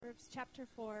Proverbs chapter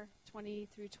 4, 20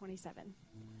 through 27.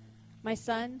 My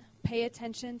son, pay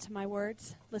attention to my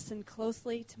words. Listen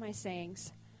closely to my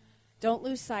sayings. Don't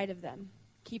lose sight of them.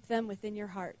 Keep them within your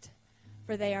heart,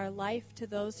 for they are life to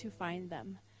those who find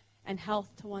them, and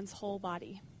health to one's whole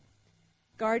body.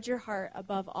 Guard your heart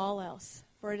above all else,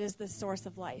 for it is the source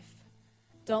of life.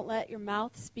 Don't let your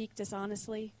mouth speak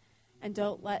dishonestly, and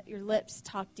don't let your lips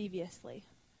talk deviously.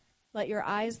 Let your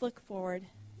eyes look forward.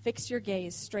 Fix your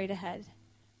gaze straight ahead.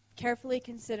 Carefully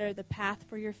consider the path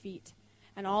for your feet,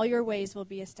 and all your ways will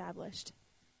be established.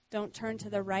 Don't turn to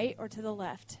the right or to the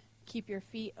left. Keep your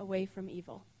feet away from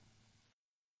evil.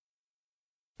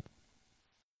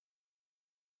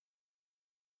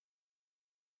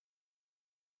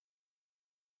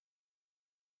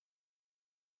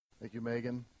 Thank you,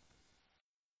 Megan.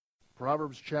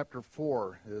 Proverbs chapter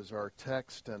 4 is our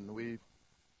text, and we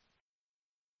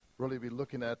really be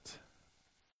looking at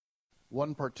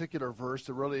one particular verse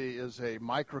that really is a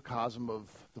microcosm of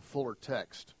the fuller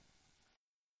text.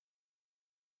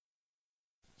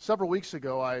 Several weeks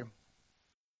ago, I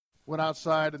went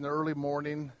outside in the early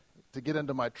morning to get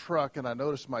into my truck, and I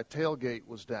noticed my tailgate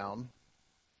was down.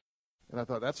 And I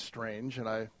thought, that's strange, and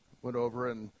I went over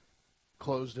and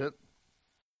closed it.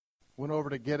 Went over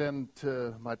to get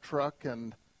into my truck,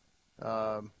 and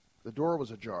the door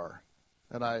was ajar.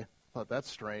 And I thought,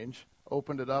 that's strange.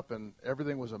 Opened it up, and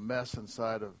everything was a mess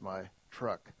inside of my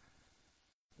truck.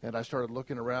 And I started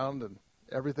looking around, and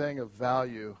everything of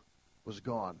value was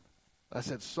gone. I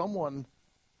said, someone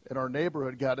in our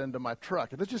neighborhood got into my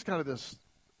truck. And it's just kind of this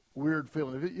weird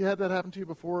feeling. Have you had that happen to you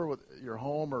before with your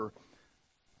home or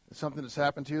something that's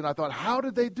happened to you? And I thought, how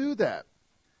did they do that?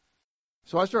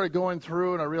 So I started going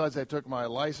through, and I realized they took my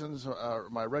license,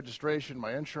 my registration,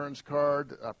 my insurance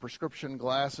card, prescription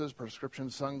glasses,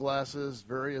 prescription sunglasses,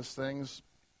 various things.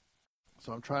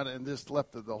 So I'm trying to, and this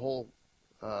left the whole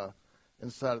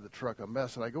inside of the truck a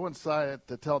mess. And I go inside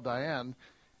to tell Diane,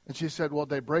 and she said, well,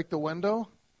 did they break the window?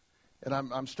 And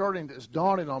I'm starting to, it's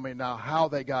dawning on me now how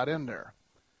they got in there.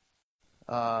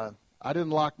 I didn't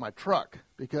lock my truck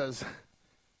because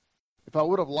if I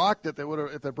would have locked it,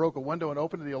 if they broke a window and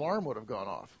opened it, the alarm would have gone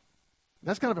off.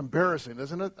 That's kind of embarrassing,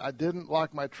 isn't it? I didn't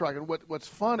lock my truck. And what's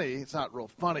funny, it's not real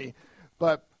funny,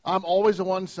 but I'm always the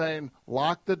one saying,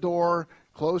 lock the door,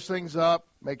 close things up,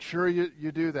 make sure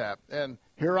you do that. And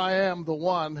here I am, the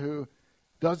one who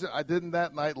doesn't. I didn't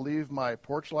that night leave my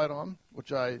porch light on,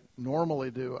 which I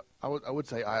normally do. I would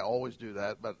say I always do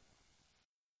that, but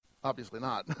obviously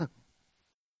not.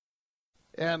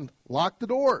 And lock the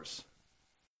doors.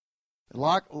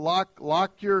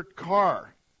 Lock your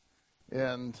car.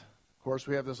 And, of course,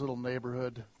 we have this little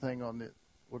neighborhood thing on the,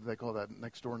 what do they call that,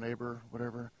 next door neighbor,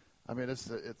 whatever. I mean, it's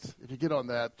if you get on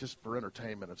that just for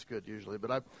entertainment, it's good usually.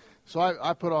 But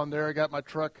I put on there, I got my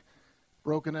truck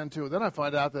broken into. Then I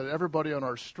find out that everybody on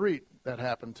our street that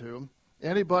happened to,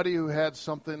 anybody who had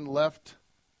something left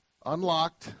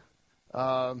unlocked,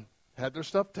 had their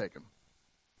stuff taken.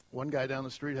 One guy down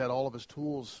the street had all of his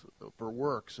tools for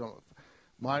work, so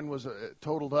mine was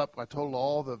totaled up. I totaled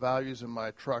all the values in my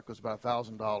truck was about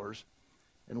 $1,000.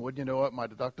 And wouldn't you know it, my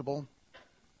deductible?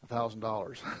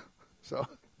 $1,000.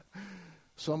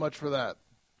 So much for that.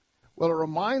 Well, it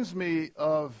reminds me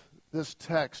of this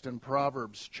text in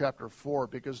Proverbs chapter 4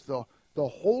 because the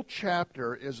whole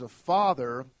chapter is a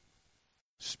father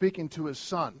speaking to his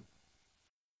son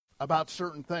about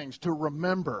certain things to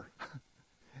remember.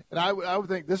 And I would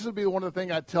think this would be one of the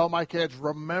things I'd tell my kids,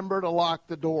 remember to lock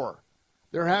the door.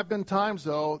 There have been times,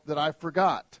 though, that I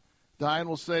forgot. Diane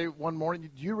will say one morning,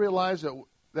 do you realize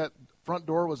that front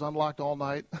door was unlocked all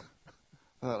night? I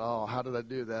thought, oh, how did I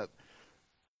do that?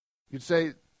 You'd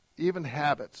say even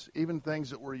habits, even things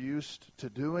that we're used to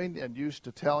doing and used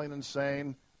to telling and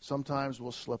saying, sometimes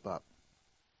will slip up.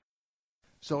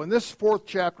 So in this fourth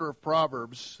chapter of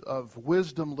Proverbs, of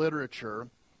wisdom literature,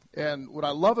 and what I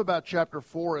love about chapter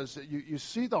 4 is that you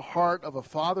see the heart of a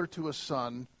father to a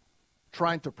son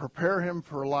trying to prepare him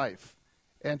for life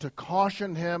and to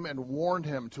caution him and warn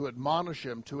him, to admonish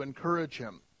him, to encourage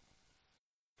him.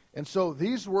 And so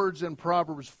these words in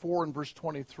Proverbs 4 and verse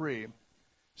 23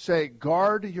 say,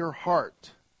 guard your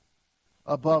heart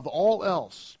above all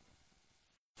else,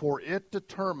 for it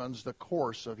determines the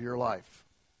course of your life.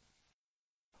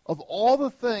 Of all the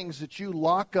things that you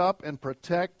lock up and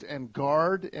protect and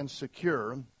guard and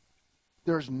secure,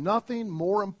 there's nothing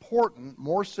more important,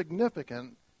 more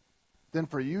significant than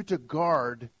for you to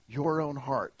guard your own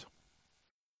heart.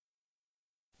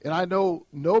 And I know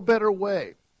no better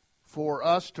way for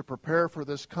us to prepare for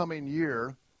this coming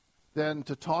year than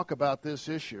to talk about this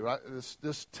issue.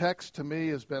 This text to me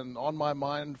has been on my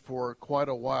mind for quite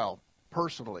a while,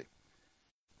 personally.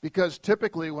 because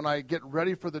typically when I get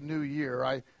ready for the new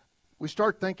year, we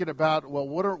start thinking about, well,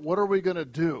 what are we going to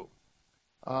do?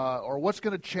 Or what's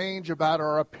going to change about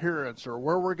our appearance, or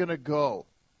where we're going to go.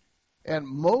 And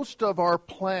most of our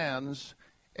plans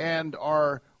and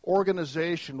our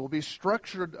organization will be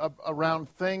structured around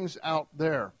things out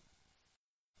there,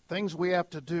 things we have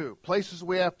to do, places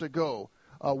we have to go,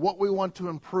 what we want to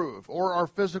improve, or our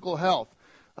physical health.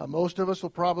 Most of us will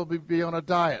probably be on a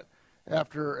diet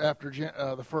after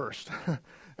the first.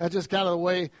 That's just kind of the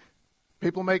way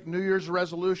people make New Year's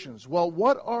resolutions. Well,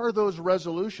 what are those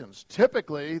resolutions?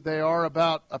 Typically, they are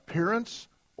about appearance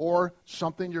or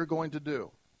something you're going to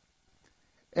do.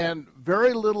 And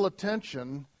very little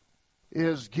attention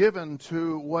is given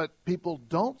to what people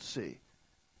don't see.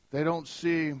 They don't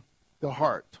see the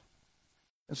heart.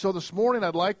 And so this morning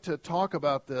I'd like to talk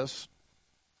about this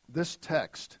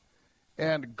text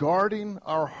and guarding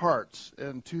our hearts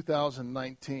in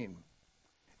 2019.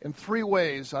 In three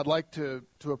ways I'd like to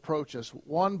approach this.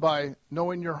 One, by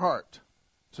knowing your heart,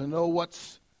 to know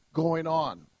what's going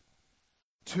on.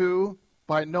 Two,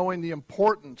 by knowing the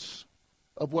importance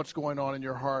of what's going on in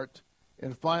your heart.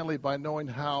 And finally, by knowing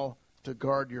how to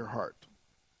guard your heart.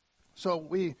 So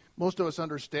most of us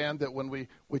understand that when we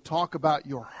talk about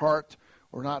your heart,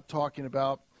 we're not talking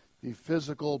about the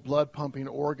physical blood-pumping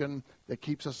organ that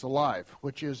keeps us alive,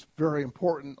 which is very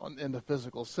important in the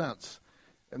physical sense.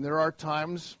 And there are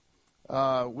times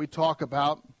we talk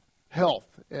about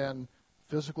health and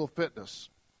physical fitness.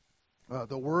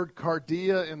 The word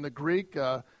cardia in the Greek,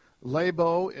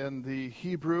 lebo in the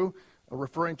Hebrew,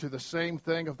 referring to the same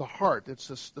thing of the heart. It's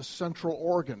the central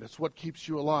organ. It's what keeps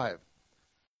you alive.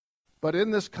 But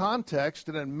in this context,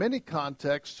 and in many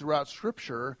contexts throughout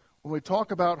Scripture, when we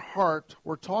talk about heart,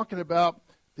 we're talking about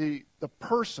the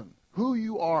person, who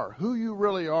you are, who you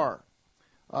really are.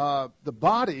 The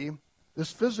body,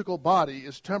 this physical body,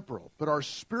 is temporal, but our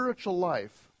spiritual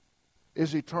life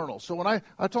is eternal. So when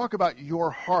I talk about your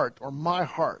heart or my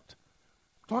heart,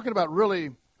 I'm talking about really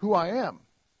who I am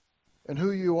and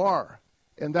who you are,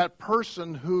 and that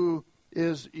person who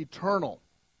is eternal.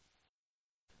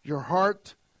 Your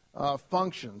heart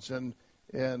functions,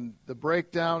 and the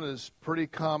breakdown is pretty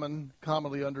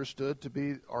commonly understood to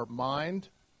be our mind,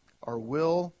 our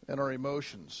will, and our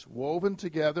emotions, woven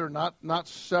together, not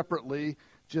separately,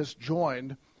 just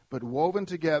joined, but woven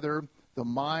together, the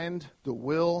mind, the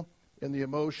will, and the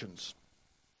emotions.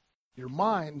 Your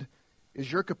mind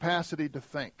is your capacity to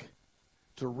think,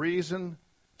 to reason,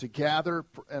 to gather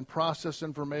and process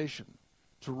information,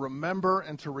 to remember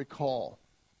and to recall.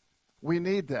 We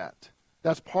need that.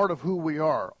 That's part of who we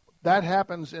are. That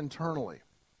happens internally.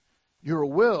 Your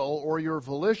will or your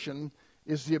volition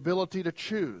is the ability to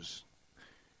choose.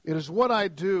 It is what I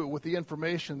do with the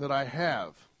information that I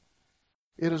have.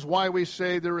 It is why we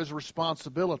say there is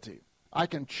responsibility. I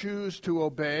can choose to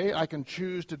obey, I can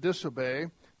choose to disobey,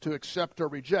 to accept or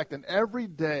reject. And every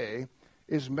day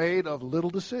is made of little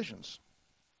decisions,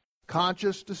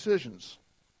 conscious decisions.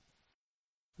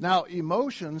 Now,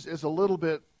 emotions is a little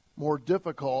bit more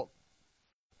difficult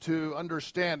to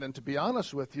understand, and to be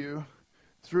honest with you,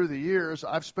 through the years,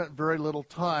 I've spent very little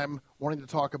time wanting to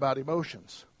talk about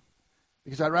emotions,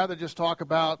 because I'd rather just talk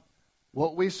about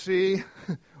what we see,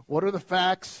 what are the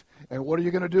facts, and what are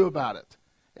you going to do about it?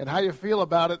 And how you feel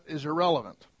about it is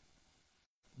irrelevant.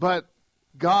 But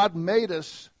God made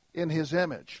us in His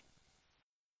image.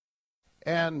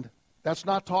 And that's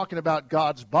not talking about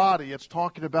God's body. It's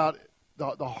talking about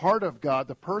the heart of God,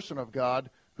 the person of God,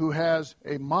 who has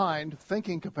a mind,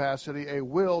 thinking capacity, a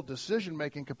will,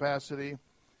 decision-making capacity,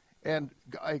 and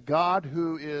a God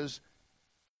who is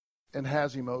and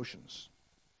has emotions.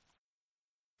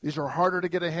 These are harder to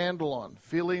get a handle on.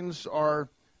 Feelings are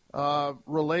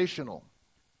relational,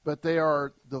 but they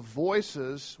are the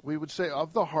voices, we would say,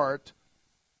 of the heart.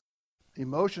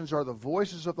 Emotions are the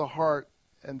voices of the heart,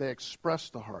 and they express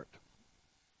the heart.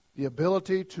 The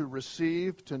ability to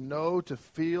receive, to know, to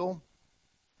feel,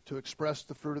 to express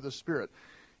the fruit of the Spirit.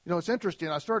 You know, it's interesting.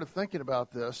 I started thinking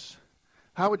about this.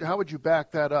 How would you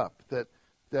back that up,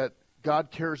 that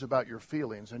God cares about your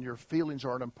feelings, and your feelings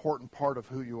are an important part of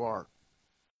who you are?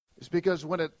 It's because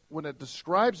when it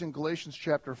describes in Galatians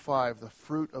chapter 5 the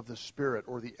fruit of the Spirit,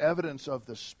 or the evidence of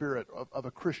the Spirit of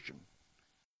a Christian,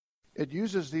 it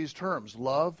uses these terms: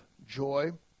 love,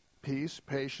 joy, peace,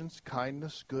 patience,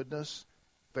 kindness, goodness,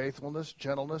 faithfulness,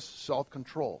 gentleness,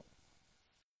 self-control.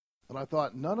 And I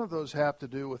thought, none of those have to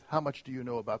do with how much do you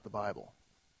know about the Bible,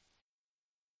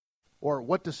 or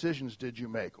what decisions did you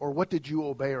make, or what did you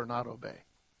obey or not obey.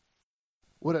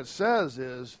 What it says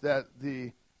is that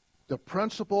the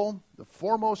principle, the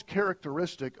foremost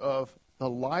characteristic of the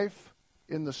life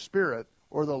in the Spirit,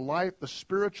 or the life, the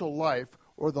spiritual life,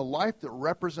 or the life that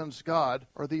represents God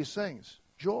are these things: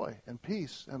 joy and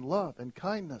peace and love and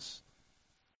kindness.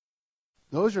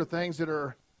 Those are things that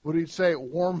are, what do you say,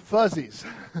 warm fuzzies.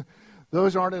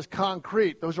 Those aren't as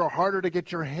concrete. Those are harder to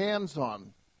get your hands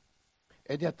on.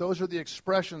 And yet those are the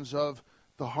expressions of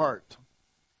the heart.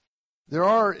 There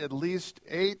are at least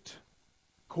 8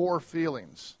 core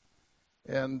feelings.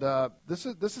 And this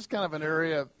is kind of an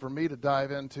area for me to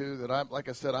dive into that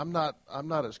I'm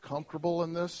not as comfortable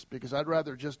in this, because I'd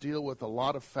rather just deal with a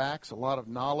lot of facts, a lot of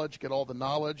knowledge, get all the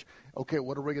knowledge. Okay,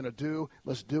 what are we going to do?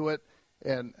 Let's do it.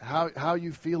 And how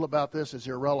you feel about this is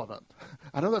irrelevant.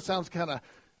 I know that sounds kind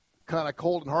of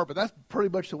cold and hard, but that's pretty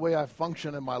much the way I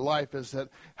function in my life, is that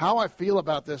how I feel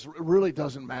about this really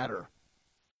doesn't matter.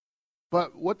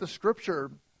 But what the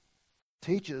Scripture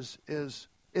teaches is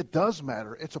it does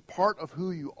matter. It's a part of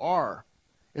who you are.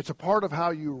 It's a part of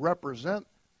how you represent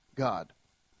God.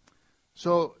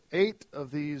 So 8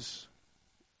 of these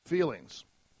feelings: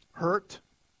 hurt,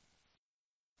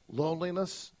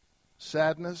 loneliness,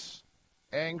 sadness,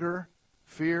 anger,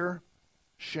 fear,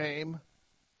 shame,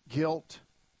 guilt,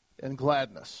 and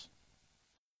gladness.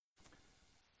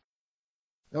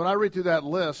 Now, when I read through that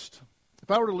list,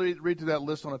 if I were to read through that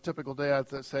list on a typical day,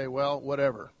 I'd say, well,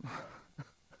 whatever.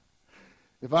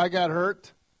 If I got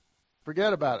hurt,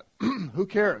 forget about it. Who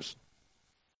cares?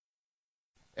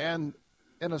 And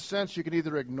in a sense, you can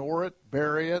either ignore it,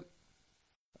 bury it,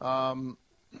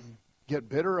 get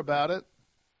bitter about it.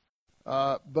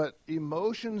 But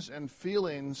emotions and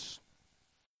feelings,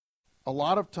 a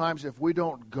lot of times, if we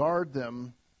don't guard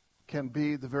them, can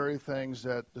be the very things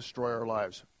that destroy our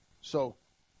lives. So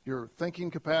your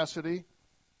thinking capacity,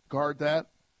 guard that.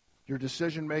 Your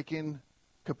decision-making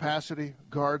capacity,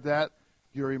 guard that.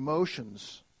 Your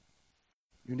emotions,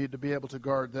 you need to be able to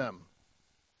guard them.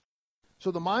 So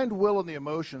the mind, will, and the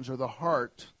emotions, or the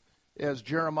heart, as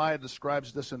Jeremiah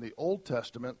describes this in the Old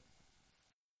Testament,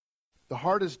 the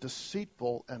heart is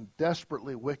deceitful and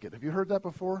desperately wicked. Have you heard that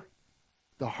before?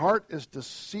 The heart is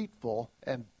deceitful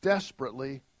and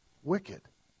desperately wicked.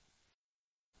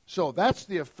 So that's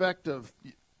the effect of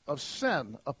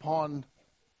sin upon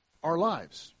our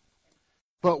lives.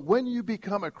 But when you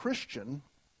become a Christian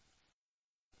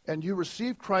and you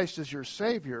receive Christ as your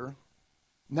Savior,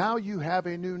 now you have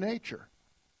a new nature.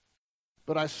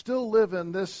 But I still live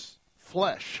in this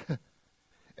flesh.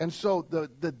 And so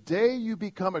the day you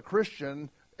become a Christian,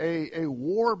 a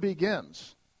war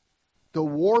begins. The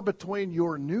war between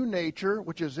your new nature,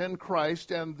 which is in Christ,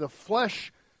 and the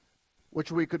flesh,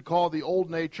 which we could call the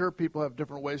old nature. People have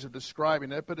different ways of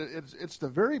describing it, but it's the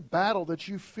very battle that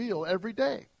you feel every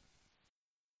day.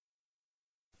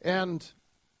 And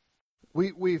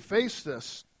we face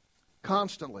this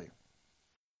constantly.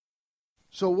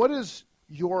 So what is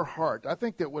your heart? I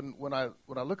think that when I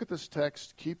look at this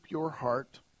text, keep your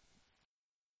heart,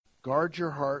 guard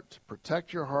your heart,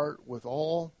 protect your heart with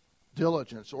all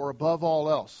diligence, or above all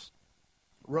else.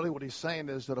 Really what he's saying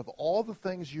is that of all the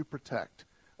things you protect,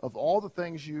 of all the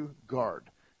things you guard,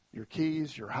 your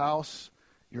keys, your house,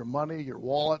 your money, your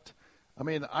wallet. I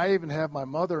mean, I even have my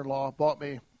mother-in-law bought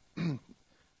me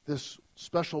this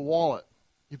special wallet.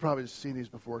 You've probably seen these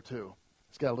before too.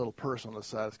 It's got a little purse on the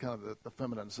side. It's kind of the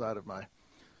feminine side of my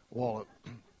wallet.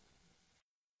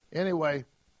 Anyway,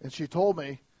 and she told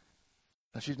me,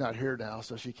 and she's not here now,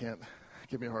 so she can't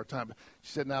give me a hard time, but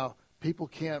she said, now, people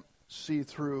can't see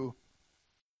through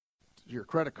your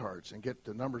credit cards and get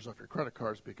the numbers off your credit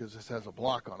cards because this has a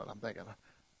block on it. I'm thinking,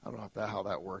 I don't know how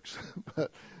that works.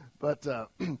 but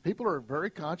people are very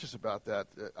conscious about that,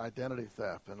 identity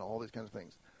theft and all these kinds of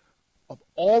things. Of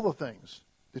all the things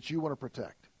that you want to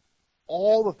protect,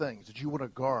 all the things that you want to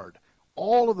guard,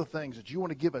 all of the things that you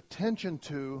want to give attention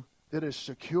to that is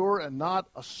secure and not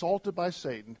assaulted by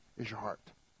Satan is your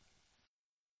heart.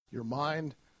 Your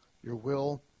mind, your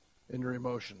will, and your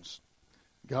emotions.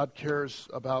 God cares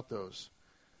about those.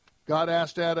 God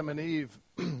asked Adam and Eve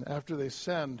after they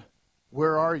sinned,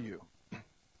 where are you?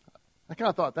 I kind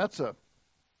of thought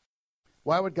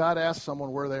why would God ask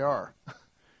someone where they are?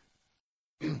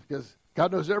 Because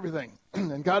God knows everything,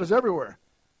 and God is everywhere.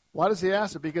 Why does he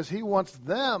ask it? Because he wants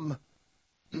them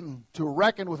to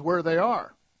reckon with where they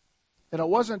are. And it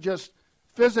wasn't just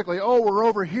physically, oh, we're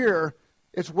over here.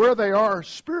 It's where they are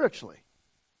spiritually,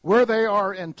 where they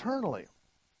are internally.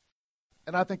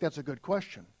 And I think that's a good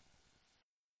question.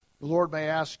 The Lord may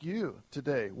ask you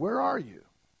today, where are you?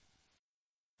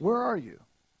 Where are you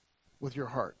with your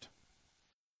heart?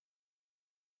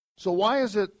 So why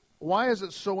is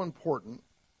it so important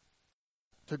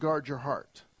to guard your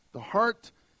heart? The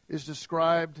heart is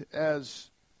described as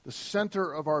the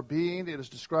center of our being. It is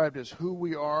described as who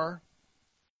we are.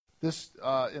 This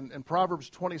in Proverbs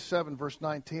 27, verse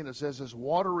 19, it says, as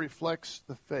water reflects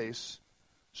the face,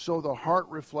 so the heart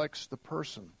reflects the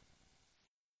person.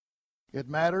 It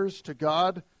matters to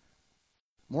God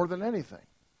more than anything,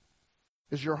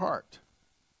 is your heart.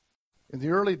 In the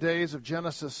early days of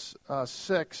Genesis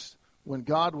 6, when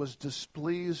God was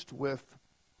displeased with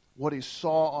what he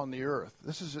saw on the earth.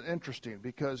 This is interesting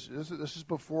because this is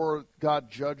before God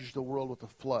judged the world with a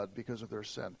flood because of their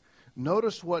sin.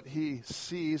 Notice what he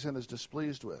sees and is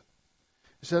displeased with.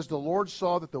 It says, the Lord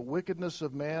saw that the wickedness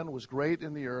of man was great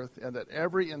in the earth, and that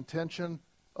every intention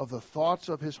of the thoughts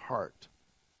of his heart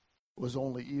was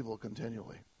only evil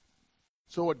continually.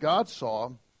 So what God saw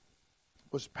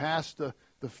was past the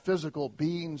physical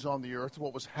beings on the earth,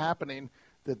 what was happening,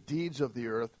 the deeds of the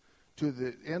earth, to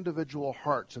the individual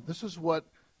hearts. And this is what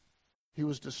he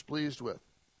was displeased with.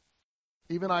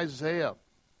 Even Isaiah,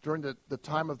 during the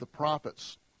time of the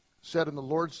prophets, said, and the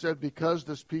Lord said, because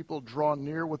this people draw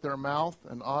near with their mouth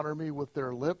and honor me with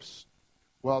their lips,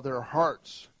 while their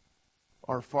hearts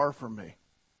are far from me.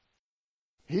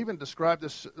 He even described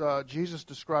this, Jesus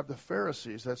described the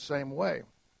Pharisees that same way.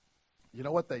 You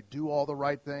know what? They do all the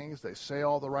right things. They say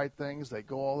all the right things. They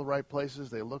go all the right places.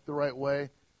 They look the right way.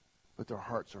 But their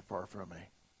hearts are far from me.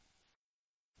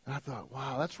 And I thought,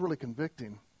 wow, that's really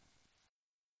convicting.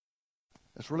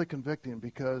 That's really convicting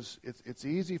because it's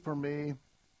easy for me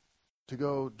to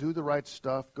go do the right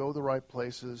stuff, go the right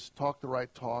places, talk the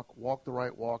right talk, walk the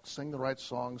right walk, sing the right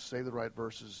songs, say the right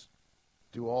verses,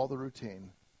 do all the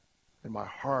routine. And my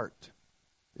heart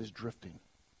is drifting.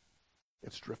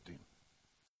 It's drifting.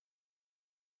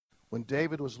 When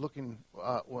David was looking,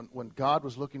 when God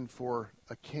was looking for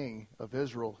a king of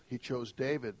Israel, he chose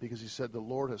David because he said, the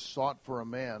Lord has sought for a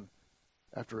man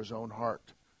after his own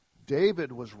heart.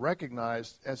 David was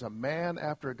recognized as a man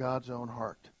after God's own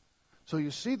heart. So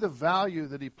you see the value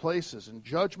that he places in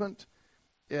judgment,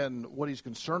 in what he's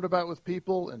concerned about with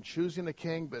people, and choosing a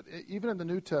king. But even in the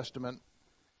New Testament,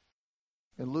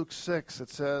 in Luke 6, it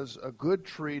says, a good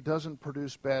tree doesn't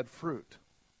produce bad fruit.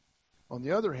 On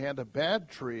the other hand, a bad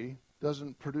tree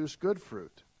doesn't produce good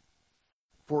fruit.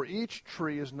 For each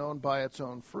tree is known by its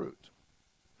own fruit.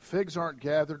 Figs aren't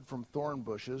gathered from thorn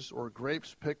bushes, or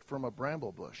grapes picked from a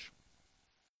bramble bush.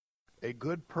 A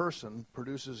good person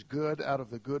produces good out of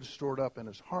the good stored up in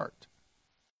his heart.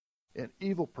 An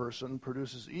evil person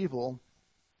produces evil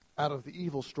out of the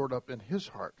evil stored up in his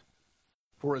heart.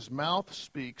 For his mouth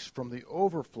speaks from the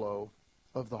overflow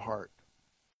of the heart.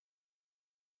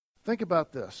 Think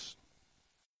about this.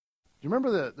 Do you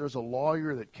remember that there's a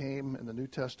lawyer that came in the New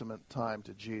Testament time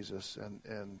to Jesus,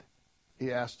 and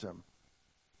he asked him,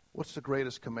 what's the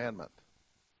greatest commandment?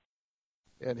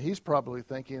 And he's probably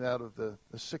thinking out of the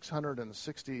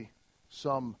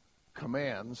 660-some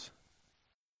commands,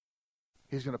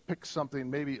 he's going to pick something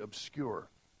maybe obscure.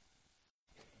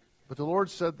 But the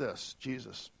Lord said this,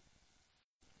 Jesus.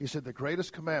 He said, the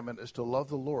greatest commandment is to love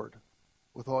the Lord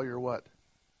with all your what?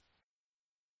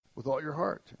 With all your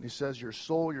heart. And he says your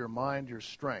soul, your mind, your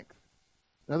strength.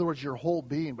 In other words, your whole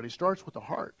being. But he starts with the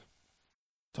heart.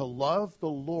 To love the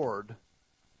Lord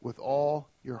with all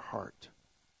your heart.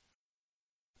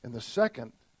 And the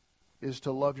second is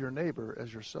to love your neighbor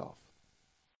as yourself.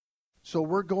 So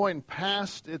we're going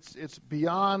past, it's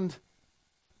beyond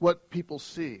what people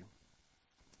see.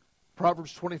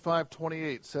 Proverbs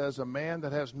 25:28 says, a man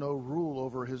that has no rule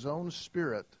over his own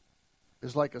spirit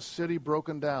is like a city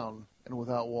broken down and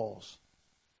without walls.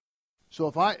 So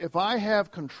if I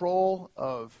have control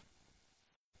of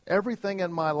everything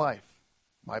in my life,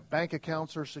 my bank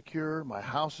accounts are secure, my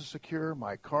house is secure,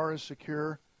 my car is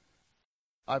secure,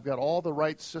 I've got all the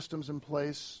right systems in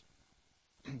place,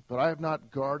 but I have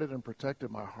not guarded and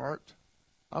protected my heart,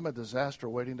 I'm a disaster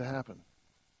waiting to happen.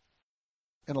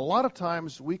 And a lot of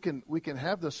times we can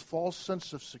have this false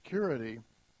sense of security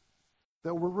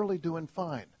that we're really doing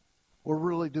fine. We're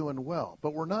really doing well,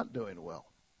 but we're not doing well.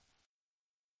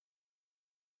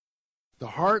 The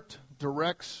heart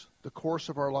directs the course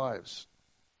of our lives.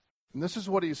 And this is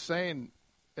what he's saying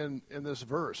in this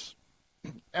verse.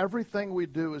 Everything we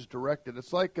do is directed.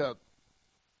 It's like a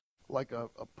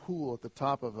pool at the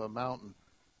top of a mountain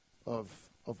of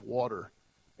water,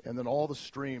 and then all the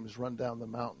streams run down the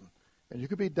mountain. And you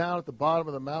could be down at the bottom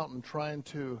of the mountain trying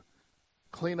to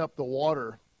clean up the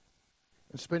water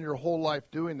and spend your whole life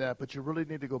doing that, but you really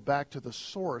need to go back to the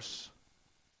source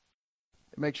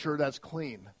and make sure that's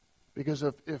clean. Because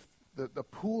if the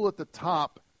pool at the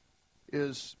top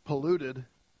is polluted,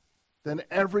 then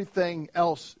everything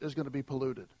else is going to be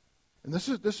polluted. And this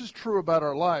is true about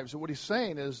our lives. And what he's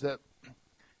saying is that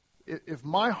if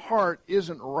my heart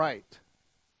isn't right,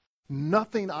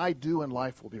 nothing I do in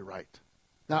life will be right.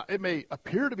 Now, it may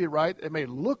appear to be right. It may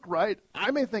look right.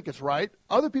 I may think it's right.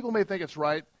 Other people may think it's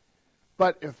right.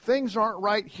 But if things aren't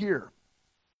right here,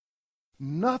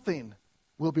 nothing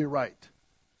will be right.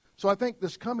 So I think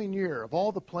this coming year, of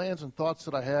all the plans and thoughts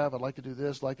that I have, I'd like to do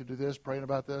this, praying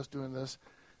about this, doing this.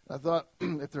 I thought,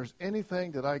 if there's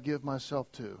anything that I give myself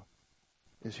to,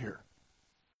 is here.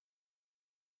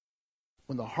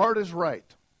 When the heart is right,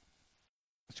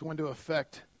 it's going to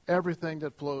affect everything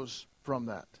that flows from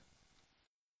that.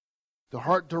 The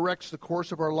heart directs the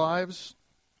course of our lives.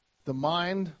 The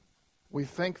mind, we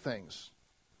think things.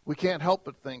 We can't help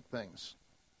but think things.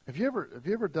 Have you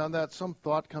ever done that? Some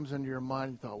thought comes into your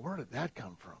mind and you thought, where did that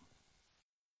come from?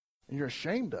 And you're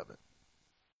ashamed of it.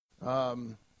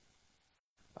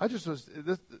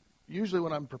 Usually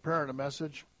when I'm preparing a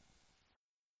message,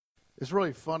 it's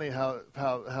really funny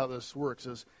how this works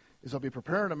is I'll be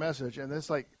preparing a message and it's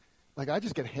like I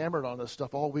just get hammered on this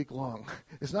stuff all week long.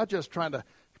 It's not just trying to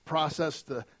process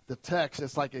the text.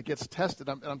 It's like it gets tested.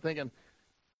 I'm thinking,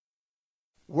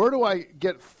 where do I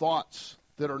get thoughts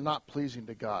that are not pleasing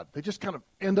to God? They just kind of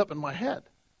end up in my head.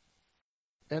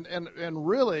 And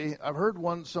really, I've heard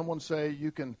someone say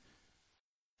you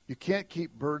can't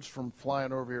keep birds from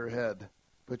flying over your head,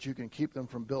 but you can keep them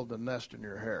from building a nest in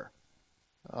your hair.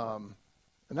 And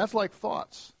that's like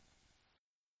thoughts.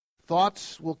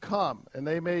 Thoughts will come, and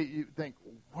you think,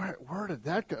 where did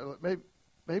that go?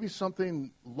 Maybe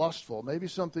something lustful, maybe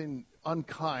something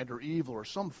unkind or evil, or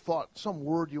some thought, some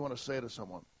word you want to say to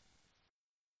someone.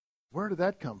 Where did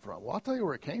that come from? Well, I'll tell you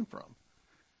where it came from.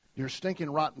 Your stinking,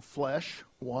 rotten flesh,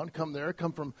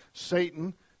 come from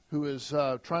Satan, who is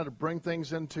trying to bring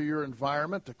things into your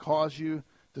environment to cause you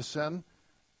to sin.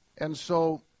 And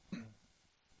so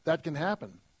that can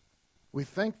happen. We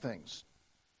think things,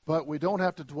 but we don't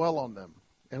have to dwell on them.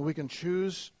 And we can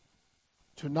choose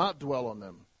to not dwell on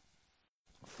them.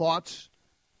 Thoughts,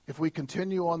 if we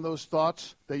continue on those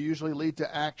thoughts, they usually lead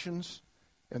to actions.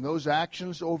 And those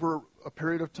actions over a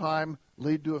period of time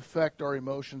lead to affect our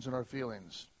emotions and our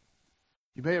feelings.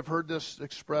 You may have heard this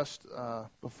expressed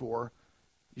before.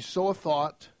 You sow a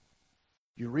thought,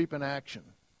 you reap an action.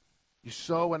 You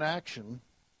sow an action,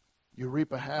 you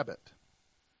reap a habit.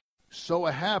 Sow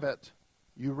a habit,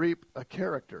 you reap a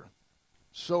character.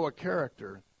 Sow a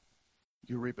character,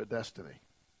 you reap a destiny.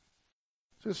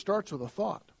 So it starts with a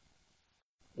thought.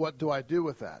 What do I do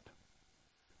with that?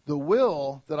 The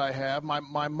will that I have,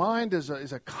 my mind is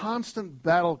a constant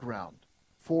battleground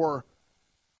for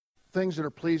things that are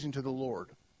pleasing to the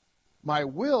Lord. My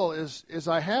will is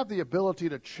I have the ability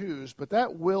to choose, but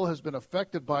that will has been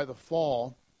affected by the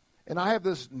fall, and I have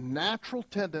this natural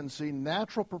tendency,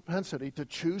 natural propensity to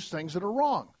choose things that are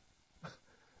wrong.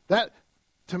 That,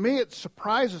 to me, it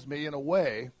surprises me in a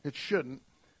way. It shouldn't.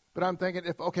 But I'm thinking,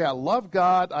 I love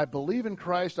God, I believe in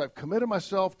Christ, I've committed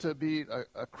myself to be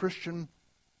a Christian.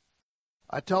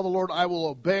 I tell the Lord, I will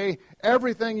obey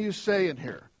everything you say in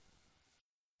here.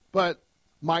 But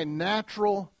my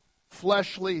natural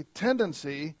fleshly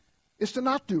tendency is to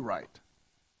not do right,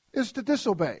 is to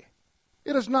disobey.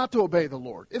 It is not to obey the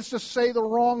Lord. It's to say the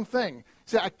wrong thing.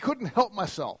 See, I couldn't help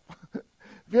myself. Have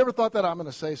you ever thought that I'm going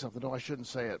to say something? No, I shouldn't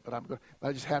say it, but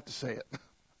I just have to say it.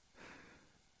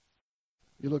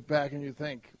 You look back and you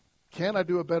think, can I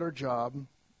do a better job?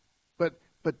 But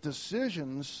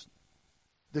decisions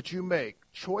that you make,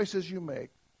 choices you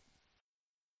make,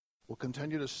 will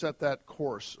continue to set that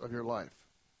course of your life.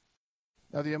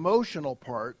 Now, the emotional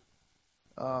part,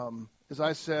 as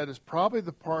I said, is probably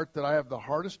the part that I have the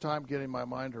hardest time getting my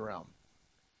mind around.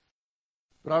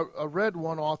 But I read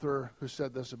one author who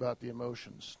said this about the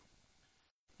emotions.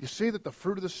 You see that the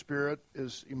fruit of the Spirit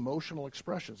is emotional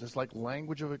expressions. It's like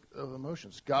language of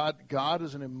emotions. God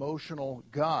is an emotional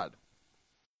God.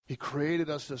 He created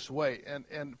us this way.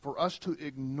 And for us to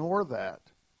ignore that,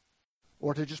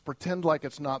 or to just pretend like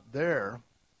it's not there,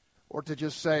 or to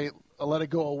just say, let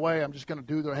it go away, I'm just going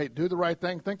to do the right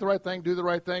thing, think the right thing, do the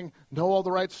right thing, know all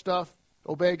the right stuff,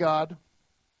 obey God.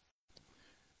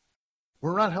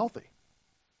 We're not healthy.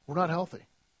 We're not healthy.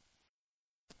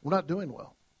 We're not doing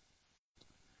well.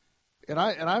 And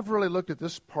I've really looked at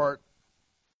this part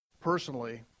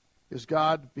personally, is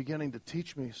God beginning to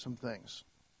teach me some things.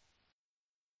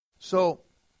 So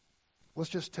let's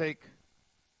just take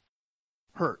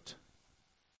hurt.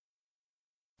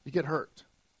 You get hurt.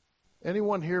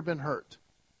 Anyone here been hurt?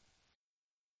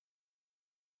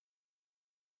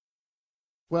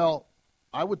 Well,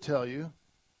 I would tell you,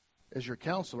 as your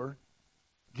counselor,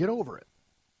 get over it.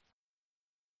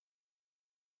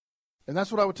 And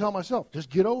that's what I would tell myself. Just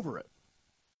get over it.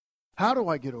 How do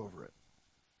I get over it?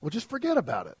 Well, just forget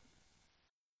about it.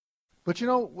 But you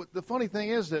know, the funny thing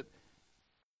is that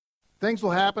things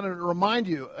will happen and it'll remind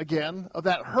you again of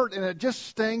that hurt, and it just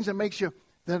stings and makes you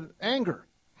then anger.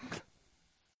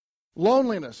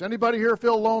 Loneliness. Anybody here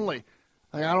feel lonely?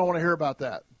 I don't want to hear about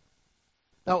that.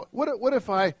 Now, what if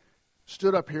I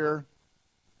stood up here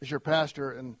as your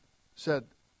pastor and said,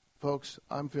 folks,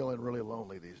 I'm feeling really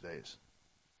lonely these days?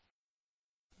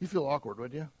 You feel awkward,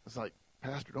 wouldn't you? It's like,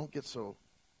 Pastor, don't get so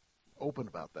open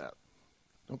about that.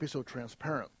 Don't be so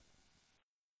transparent.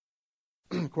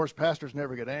 Of course, pastors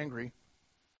never get angry.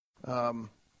 We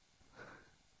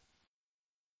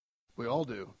all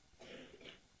do.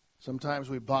 Sometimes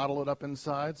we bottle it up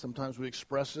inside. Sometimes we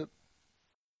express it.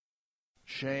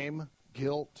 Shame,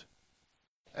 guilt.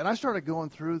 And I started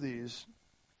going through these,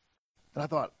 and I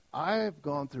thought, I've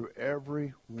gone through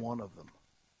every one of them.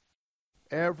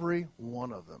 Every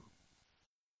one of them.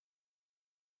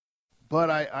 But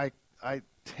I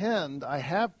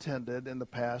have tended in the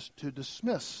past to just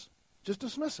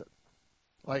dismiss it.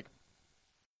 Like,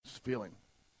 just feeling.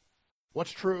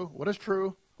 What's true? What is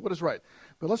true? What is right?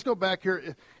 But let's go back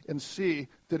here and see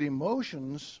that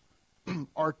emotions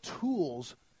are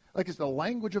tools, like it's the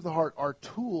language of the heart, are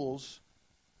tools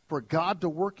for God to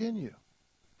work in you.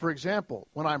 For example,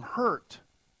 when I'm hurt,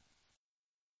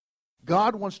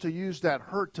 God wants to use that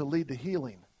hurt to lead to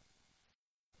healing,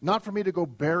 not for me to go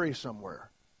bury somewhere.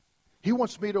 He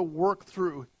wants me to work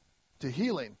through to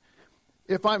healing.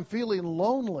 If I'm feeling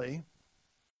lonely,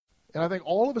 and I think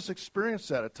all of us experience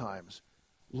that at times,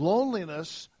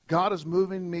 loneliness, God is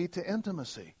moving me to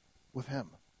intimacy with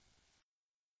Him.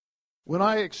 When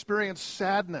I experience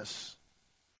sadness,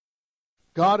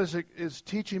 God is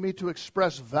teaching me to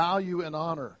express value and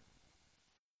honor.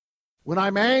 When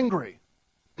I'm angry,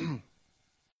 I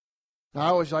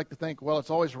always like to think, well, it's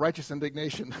always righteous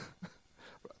indignation.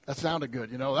 That sounded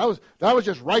good, you know. That was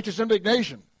just righteous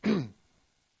indignation.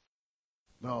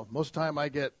 No, most of the time I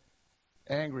get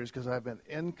angry is because I've been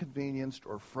inconvenienced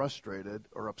or frustrated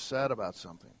or upset about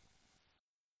something.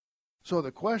 So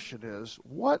the question is,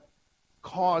 what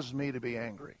caused me to be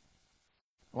angry?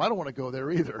 Well, I don't want to go there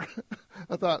either.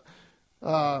 I thought,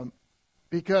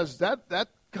 because that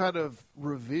kind of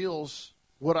reveals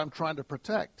what I'm trying to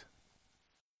protect.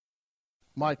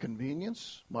 My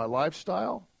convenience, my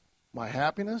lifestyle, my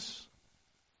happiness.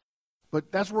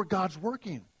 But that's where God's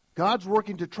working. God's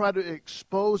working to try to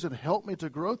expose and help me to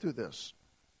grow through this.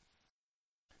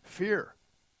 Fear.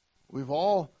 We've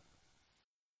all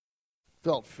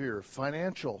felt fear.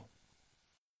 Financial.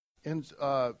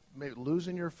 Maybe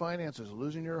losing your finances,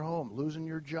 losing your home, losing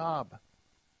your job,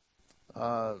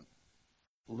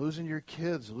 losing your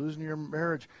kids, losing your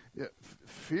marriage.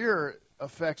 Fear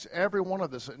affects every one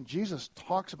of this, and Jesus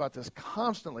talks about this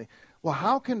constantly. Well,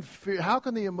 how can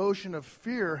the emotion of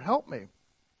fear help me?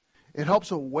 It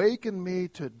helps awaken me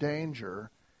to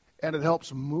danger, and it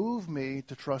helps move me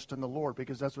to trust in the Lord,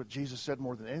 because that's what Jesus said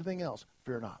more than anything else.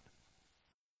 Fear not.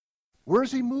 Where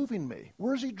is He moving me?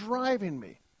 Where is He driving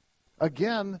me?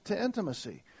 Again, to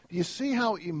intimacy. Do you see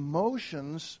how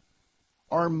emotions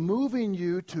are moving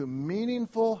you to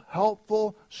meaningful,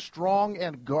 helpful, strong,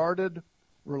 and guarded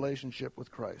relationship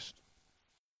with Christ?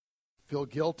 Feel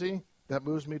guilty? That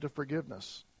moves me to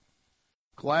forgiveness.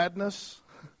 Gladness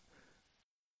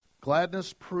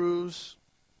proves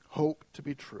hope to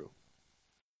be true.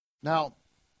 Now,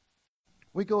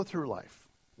 we go through life.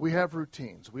 We have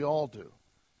routines. We all do.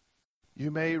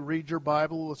 You may read your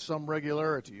Bible with some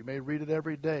regularity. You may read it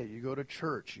every day. You go to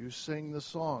church. You sing the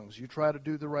songs. You try to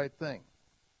do the right thing.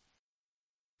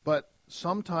 But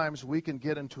sometimes we can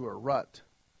get into a rut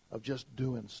of just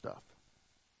doing stuff.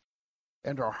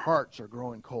 And our hearts are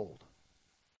growing cold.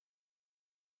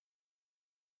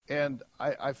 And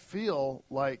I feel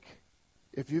like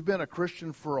if you've been a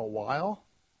Christian for a while,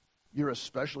 you're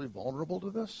especially vulnerable to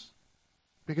this.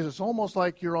 Because it's almost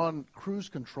like you're on cruise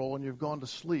control and you've gone to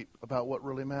sleep about what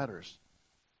really matters.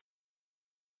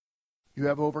 You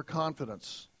have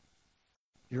overconfidence.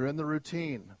 You're in the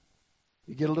routine.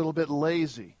 You get a little bit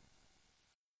lazy.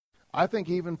 I think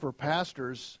even for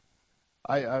pastors,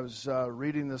 I was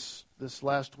reading this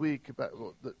last week about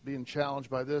being challenged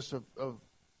by this of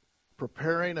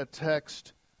preparing a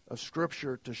text of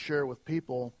Scripture to share with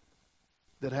people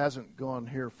that hasn't gone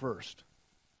here first.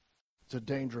 It's a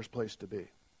dangerous place to be.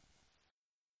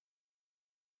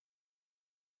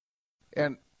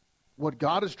 And what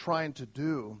God is trying to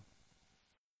do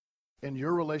in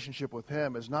your relationship with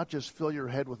Him is not just fill your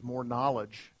head with more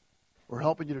knowledge or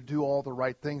helping you to do all the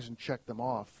right things and check them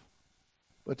off,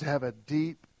 but to have a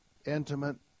deep,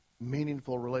 intimate,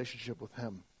 meaningful relationship with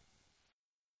Him.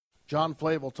 John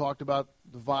Flavel talked about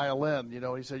the violin. You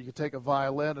know, he said you could take a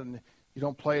violin and you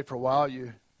don't play it for a while.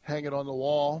 You hang it on the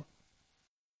wall.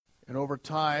 And over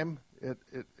time,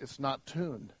 it's not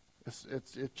tuned. It's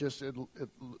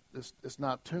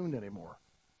not tuned anymore.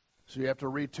 So you have to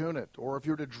retune it, or if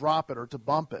you're to drop it or to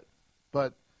bump it.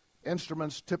 But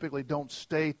instruments typically don't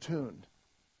stay tuned.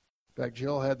 In fact,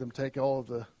 Jill had them take all of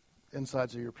the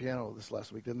insides of your piano this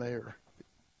last week, didn't they? Or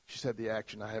she said the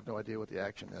action. I have no idea what the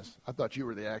action is. I thought you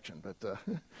were the action, but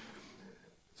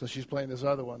so she's playing this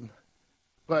other one.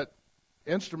 But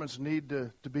instruments need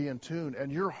to be in tune,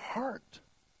 and your heart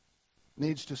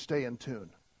needs to stay in tune.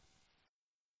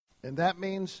 And that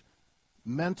means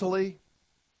mentally,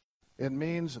 it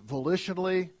means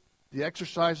volitionally, the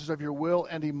exercises of your will,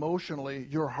 and emotionally,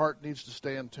 your heart needs to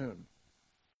stay in tune.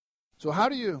 So how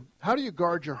do you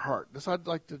guard your heart? This I'd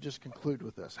like to just conclude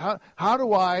with this. How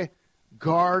do I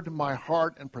guard my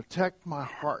heart and protect my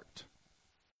heart?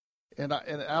 And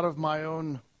out of my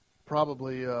own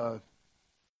probably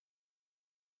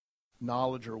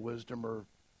knowledge or wisdom or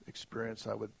experience,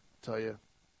 I would tell you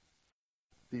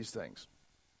these things.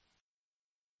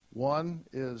 One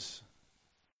is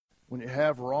when you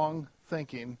have wrong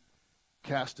thinking,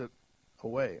 cast it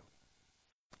away.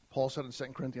 Paul said in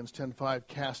 2 Corinthians 10:5,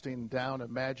 casting down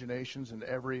imaginations and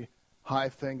every high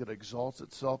thing that exalts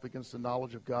itself against the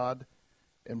knowledge of God,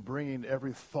 and bringing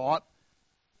every thought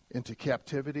into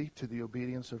captivity to the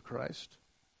obedience of Christ.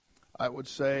 I would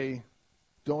say,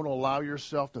 don't allow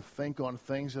yourself to think on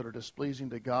things that are displeasing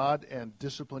to God, and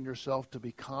discipline yourself to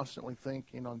be constantly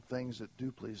thinking on things that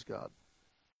do please God.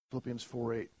 Philippians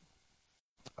 4:8.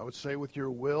 I would say with your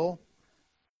will,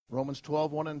 Romans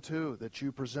 12:1 and 2, that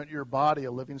you present your body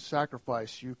a living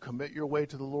sacrifice. You commit your way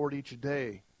to the Lord each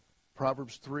day.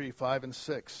 Proverbs 3:5 and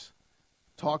 6.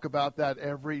 Talk about that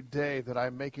every day, that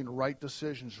I'm making right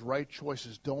decisions, right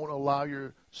choices. Don't allow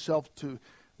yourself to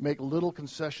make little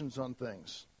concessions on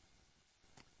things.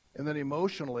 And then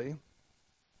emotionally,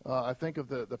 I think of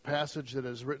the passage that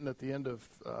is written at the end of,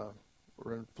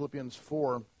 or in Philippians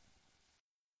 4,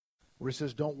 where he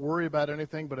says, don't worry about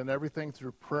anything, but in everything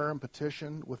through prayer and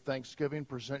petition with thanksgiving,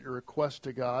 present your requests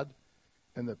to God.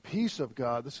 And the peace of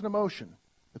God, this is an emotion,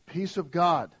 the peace of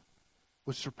God,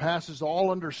 which surpasses all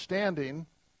understanding.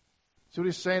 See what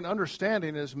he's saying?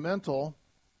 Understanding is mental.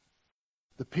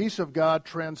 The peace of God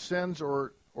transcends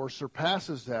or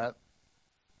surpasses that,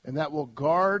 and that will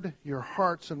guard your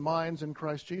hearts and minds in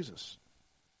Christ Jesus.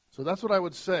 So that's what I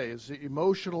would say, is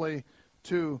emotionally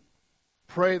to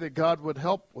pray that God would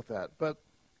help with that. But at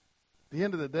the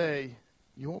end of the day,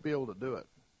 you won't be able to do it.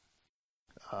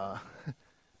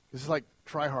 It's like,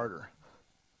 try harder.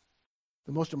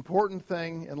 The most important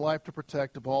thing in life to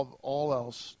protect above all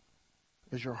else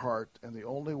is your heart, and the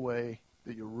only way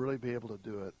that you'll really be able to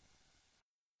do it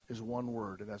is one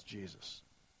word, and that's Jesus.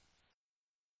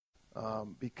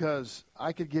 Because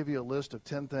I could give you a list of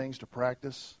 10 things to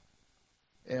practice,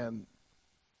 and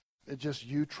it's just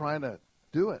you trying to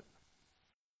do it.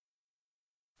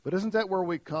 But isn't that where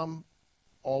we come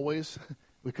always?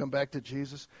 We come back to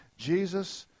Jesus.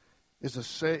 Jesus is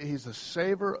he's the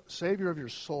savior of your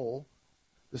soul,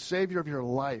 the savior of your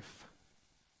life.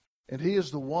 And he is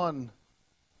the one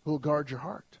who will guard your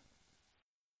heart.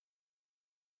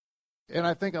 And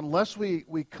I think unless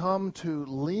we come to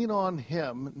lean on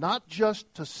him, not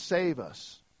just to save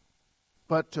us,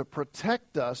 but to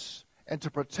protect us and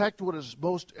to protect what is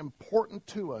most important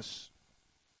to us,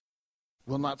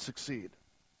 we'll not succeed.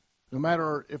 No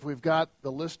matter if we've got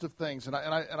the list of things. And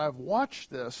I've watched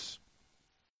this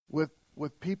with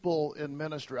people in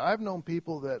ministry. I've known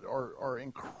people that are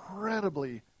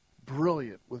incredibly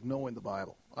brilliant with knowing the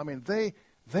Bible. I mean,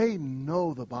 they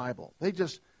know the Bible. They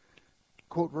just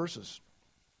quote verses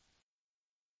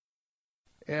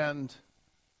and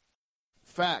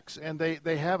facts, and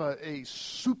they have a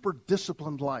super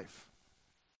disciplined life.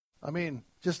 I mean,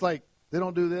 just like they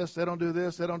don't do this, they don't do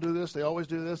this, they don't do this, they always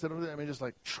do this, they don't do that. I mean, just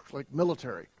like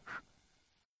military.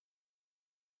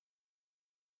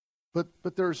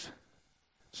 But there's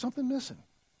something missing.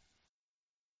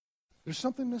 There's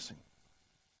something missing.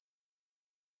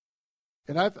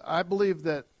 And I believe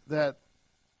that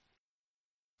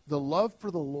the love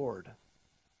for the Lord,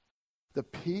 the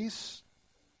peace,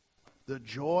 the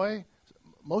joy,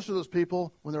 most of those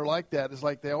people, when they're like that, is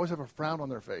like they always have a frown on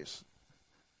their face.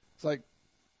 It's like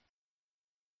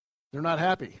they're not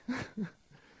happy.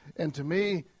 And to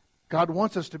me, God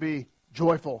wants us to be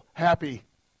joyful, happy,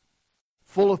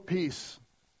 full of peace.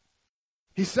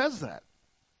 He says that.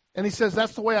 And he says,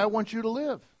 that's the way I want you to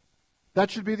live.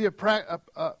 That should be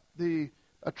the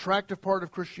attractive part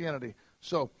of Christianity.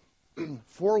 So,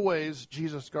 4 ways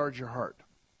Jesus guards your heart.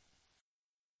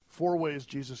 4 ways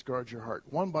Jesus guards your heart.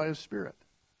 1, by his Spirit.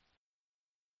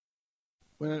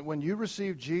 When you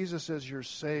receive Jesus as your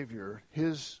Savior,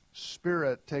 His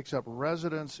Spirit takes up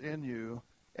residence in you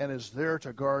and is there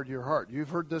to guard your heart.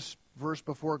 You've heard this verse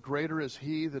before, greater is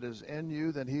He that is in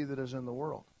you than he that is in the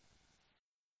world.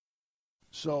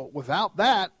 So without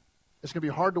that, it's going to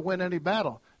be hard to win any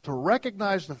battle. To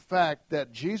recognize the fact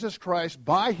that Jesus Christ,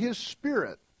 by His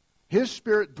Spirit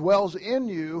dwells in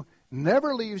you,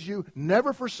 never leaves you,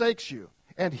 never forsakes you,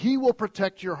 and He will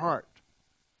protect your heart.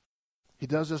 He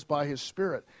does this by His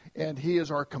Spirit, and He is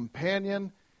our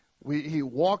companion. He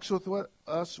walks with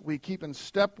us. We keep in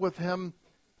step with Him.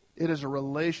 It is a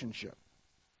relationship.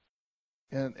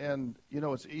 And you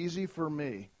know, it's easy for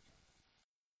me,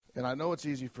 and I know it's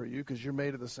easy for you because you're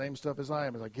made of the same stuff as I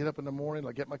am. As I get up in the morning,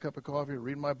 I get my cup of coffee,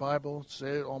 read my Bible,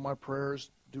 say all my prayers,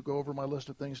 go over my list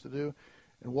of things to do,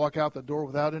 and walk out the door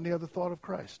without any other thought of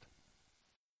Christ.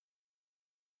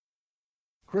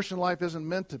 Christian life isn't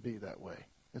meant to be that way.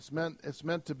 It's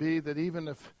meant to be that even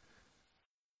if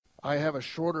I have a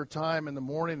shorter time in the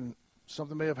morning,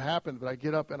 something may have happened, but I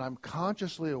get up and I'm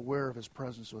consciously aware of His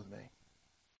presence with me.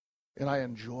 And I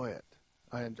enjoy it.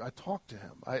 I talk to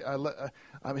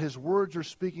Him. His words are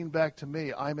speaking back to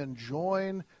me. I'm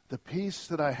enjoying the peace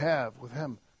that I have with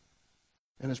Him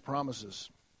and His promises.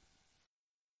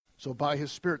 So by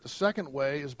His Spirit. The second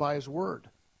way is by His Word.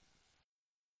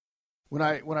 When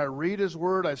I read His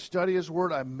Word, I study His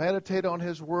Word, I meditate on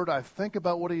His Word, I think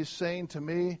about what He's saying to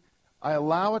me, I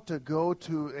allow it to go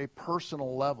to a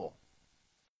personal level.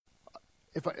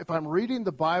 If I'm reading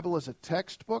the Bible as a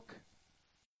textbook,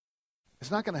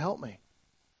 it's not going to help me.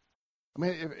 I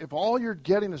mean, if all you're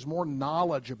getting is more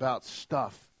knowledge about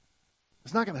stuff,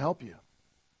 it's not going to help you.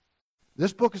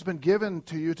 This book has been given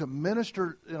to you to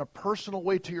minister in a personal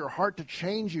way to your heart, to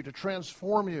change you, to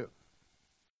transform you,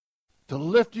 to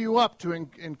lift you up, to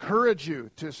encourage you,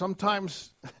 to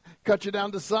sometimes cut you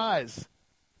down to size,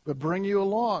 but bring you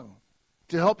along,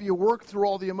 to help you work through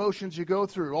all the emotions you go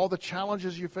through, all the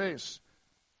challenges you face.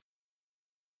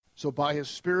 So by His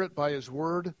Spirit, by His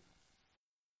Word,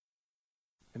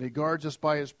 and He guards us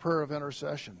by His prayer of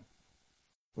intercession.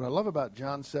 What I love about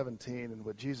John 17 and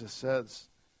what Jesus says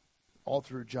all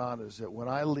through John is that when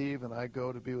I leave and I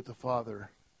go to be with the Father,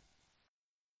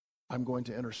 I'm going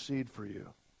to intercede for you.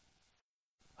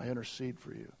 I intercede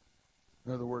for you.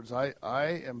 In other words, I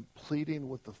am pleading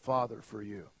with the Father for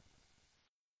you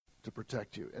to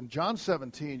protect you. In John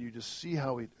 17, you just see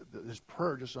how his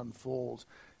prayer just unfolds,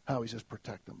 how He says,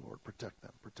 protect them, Lord, protect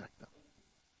them, protect them.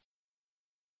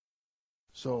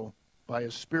 So by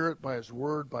His Spirit, by His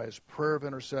Word, by His prayer of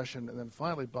intercession, and then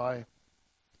finally by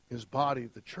His body,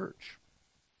 the church.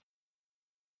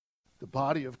 The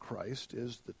body of Christ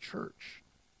is the church.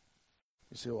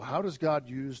 You say, well, how does God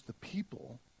use the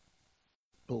people,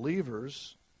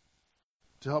 believers,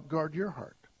 to help guard your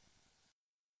heart?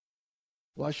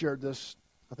 Well, I shared this,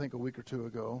 I think, a week or two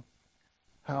ago,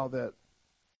 how that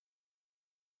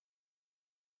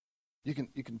you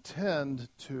can tend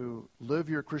to live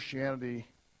your Christianity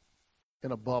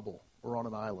in a bubble or on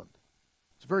an island.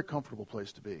 It's a very comfortable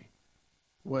place to be.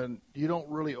 When you don't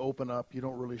really open up, you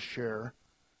don't really share,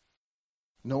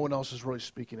 no one else is really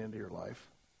speaking into your life.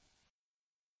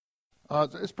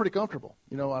 It's pretty comfortable.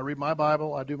 You know, I read my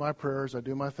Bible, I do my prayers, I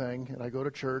do my thing, and I go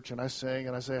to church, and I sing,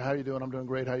 and I say, how you doing? I'm doing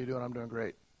great. How you doing? I'm doing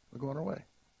great. We're going our way.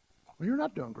 Well, you're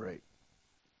not doing great.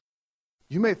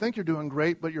 You may think you're doing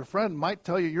great, but your friend might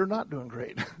tell you you're not doing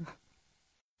great.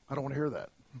 I don't want to hear that.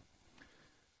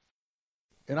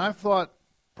 And I've thought,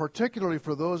 particularly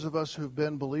for those of us who've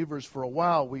been believers for a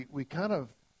while, we kind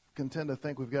of can tend to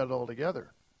think we've got it all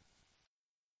together.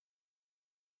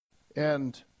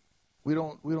 And we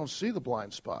don't see the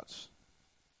blind spots.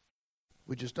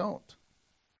 We just don't.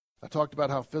 I talked about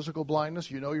how physical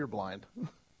blindness, you know you're blind.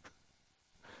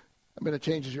 I mean, it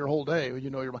changes your whole day when you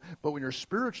know you're blind. But when you're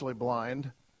spiritually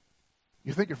blind,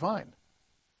 you think you're fine.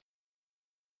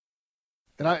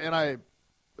 And I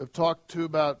have talked too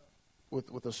about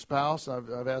with a spouse.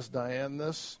 I've asked Diane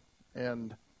this,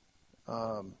 and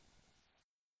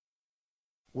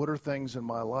what are things in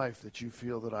my life that you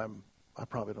feel that I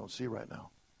probably don't see right now,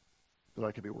 that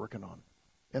I could be working on?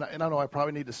 And I know I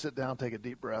probably need to sit down, take a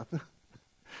deep breath,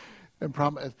 and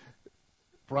promise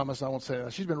I won't say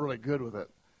that. She's been really good with it.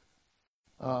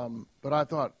 But I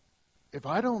thought, if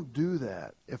I don't do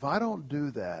that,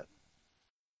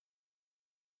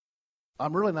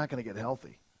 I'm really not going to get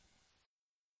healthy.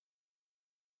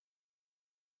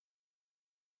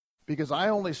 Because I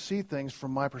only see things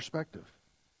from my perspective.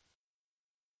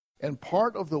 And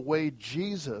part of the way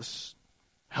Jesus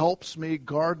helps me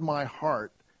guard my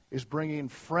heart is bringing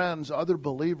friends, other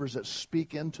believers that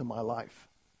speak into my life.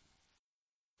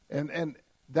 And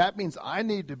that means I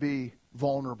need to be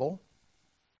vulnerable.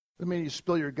 I mean, you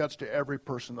spill your guts to every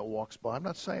person that walks by. I'm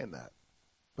not saying that.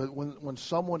 But when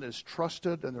someone is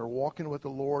trusted and they're walking with the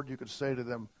Lord, you could say to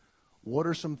them, what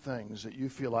are some things that you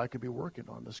feel I could be working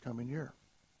on this coming year?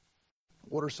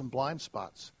 What are some blind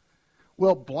spots?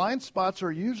 Well, blind spots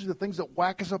are usually the things that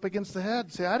whack us up against the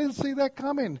head. Say, I didn't see that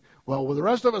coming. Well, the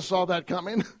rest of us saw that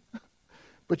coming.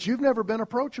 But you've never been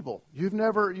approachable. You've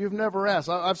never asked.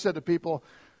 I've said to people,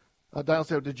 Diane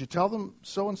said, did you tell them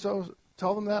so-and-so,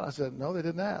 tell them that? I said, no, they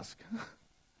didn't ask.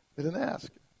 They didn't ask.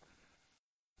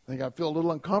 I think I feel a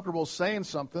little uncomfortable saying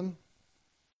something.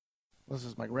 This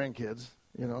is my grandkids,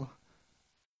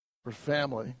 for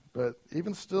family. But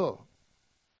even still,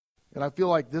 and I feel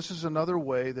like this is another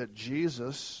way that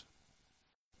Jesus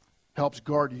helps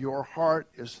guard your heart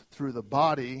is through the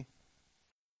body,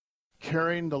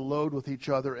 carrying the load with each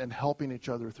other and helping each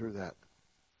other through that.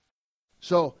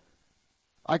 So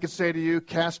I could say to you,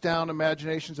 cast down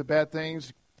imaginations of bad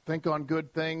things, think on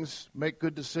good things, make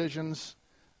good decisions,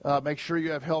 make sure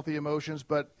you have healthy emotions.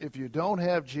 But if you don't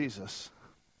have Jesus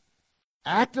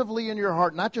actively in your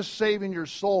heart, not just saving your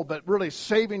soul, but really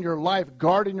saving your life,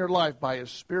 guarding your life by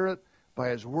His Spirit, by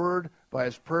His Word, by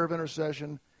His prayer of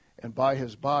intercession, and by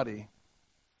His body,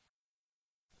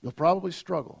 you'll probably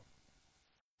struggle.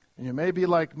 And you may be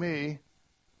like me,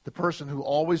 the person who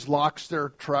always locks their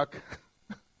truck,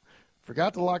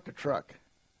 forgot to lock the truck.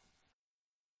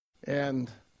 And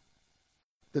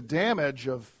the damage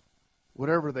of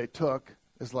whatever they took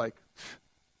is like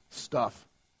stuff.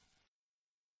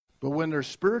 But when there's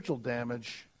spiritual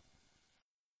damage,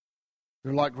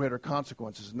 there are a lot greater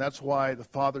consequences. And that's why the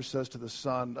Father says to the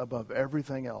Son, above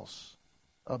everything else,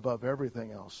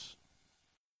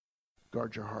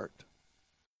 guard your heart.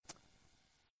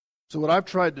 So what I've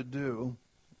tried to do,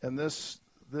 and this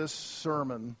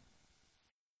sermon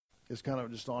is kind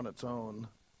of just on its own,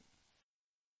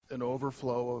 an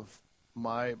overflow of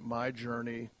my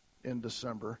journey in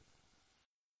December,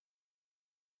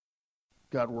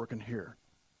 God working here.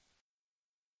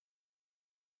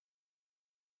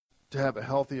 To have a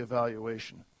healthy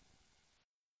evaluation.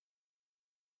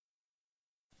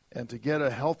 And to get a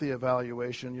healthy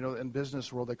evaluation, in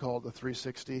business world they call it the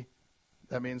 360.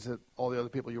 That means that all the other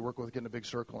people you work with get in a big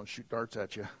circle and shoot darts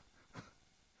at you.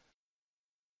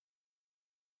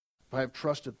 If I have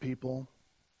trusted people,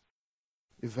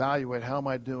 evaluate how am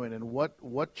I doing and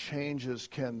what changes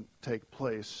can take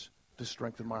place to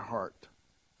strengthen my heart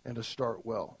and to start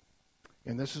well.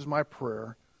 And this is my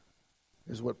prayer,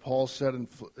 is what Paul said in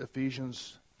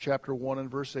Ephesians chapter 1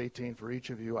 and verse 18 for each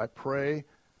of you. I pray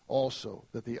also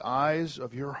that the eyes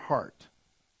of your heart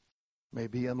may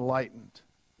be enlightened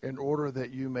in order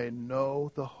that you may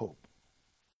know the hope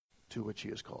to which He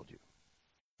has called you.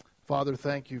 Father,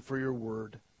 thank you for your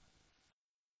word.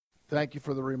 Thank you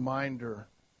for the reminder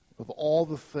of all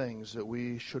the things that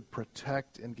we should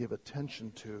protect and give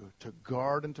attention to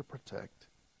guard and to protect.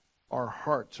 Our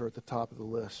hearts are at the top of the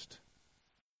list.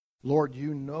 Lord,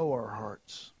 you know our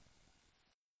hearts.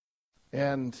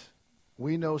 And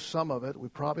we know some of it. We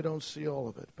probably don't see all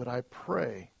of it. But I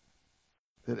pray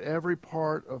that every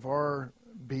part of our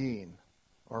being,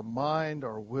 our mind,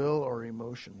 our will, our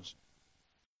emotions,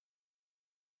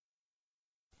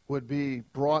 would be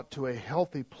brought to a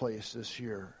healthy place this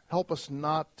year. Help us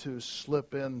not to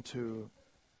slip into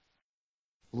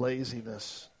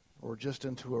laziness or just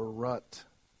into a rut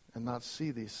and not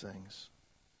see these things.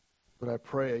 But I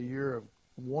pray a year of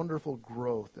wonderful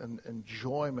growth and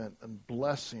enjoyment and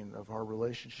blessing of our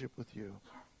relationship with you.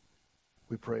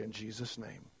 We pray in Jesus'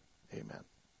 name. Amen.